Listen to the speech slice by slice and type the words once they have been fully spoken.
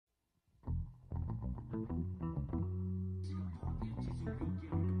I'm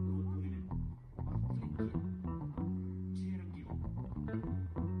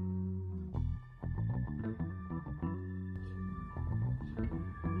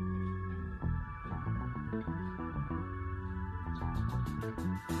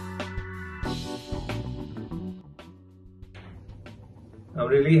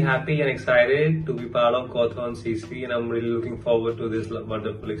really happy and excited to be part of Cawthorne CC, and I'm really looking forward to this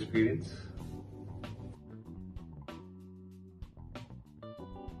wonderful experience.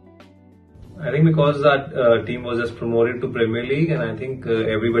 I think because that team was just promoted to Premier League, and I think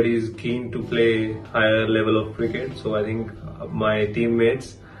everybody is keen to play higher level of cricket. So I think my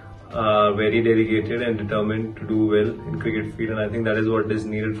teammates are very dedicated and determined to do well in cricket field, and I think that is what is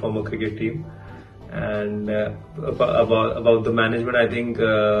needed from a cricket team. And about the management, I think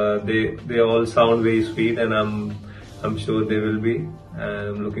they all sound very sweet, and I'm sure they will be. And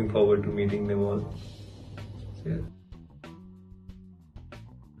I'm looking forward to meeting them all. So, yeah.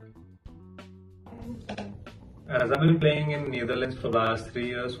 As I've been playing in Netherlands for the last 3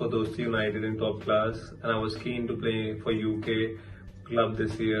 years for Dosti United in top class, and I was keen to play for UK club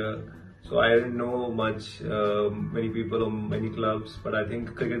this year. So I didn't know many people or many clubs, but I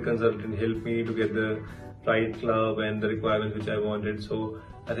think cricket consultant helped me to get the right club and the requirements which I wanted. So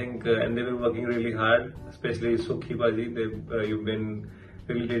I think, and they've been working really hard, especially Sukhi Baji. You've been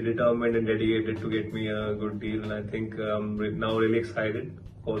really determined and dedicated to get me a good deal, and I think I'm now really excited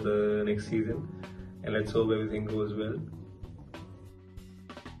for the next season. And let's hope everything goes well.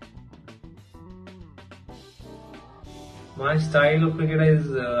 My style of cricket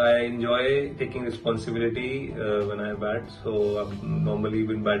is I enjoy taking responsibility when I bat. So I've normally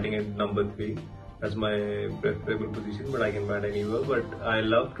been batting at number 3. That's my preferable position, but I can bat anywhere. But I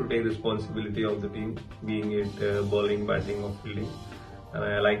love to take responsibility of the team, being it bowling, batting or fielding. And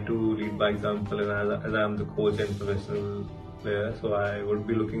I like to lead by example, and as I am the coach and professional player, so I would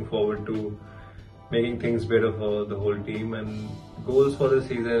be looking forward to making things better for the whole team. And goals for the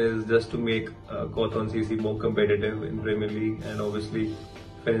season is just to make Cawthorne CC more competitive in Premier League, and obviously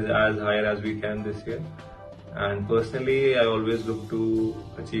finish as higher as we can this year. And personally, I always look to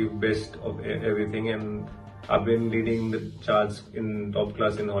achieve best of everything, and I've been leading the charts in top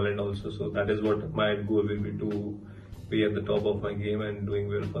class in Holland also. So that is what my goal will be, to be at the top of my game and doing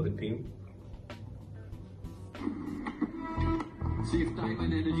well for the team. Save time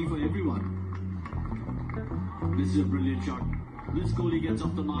and energy for everyone. This is a brilliant shot. This Kohli gets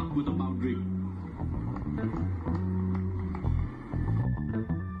off the mark with a boundary.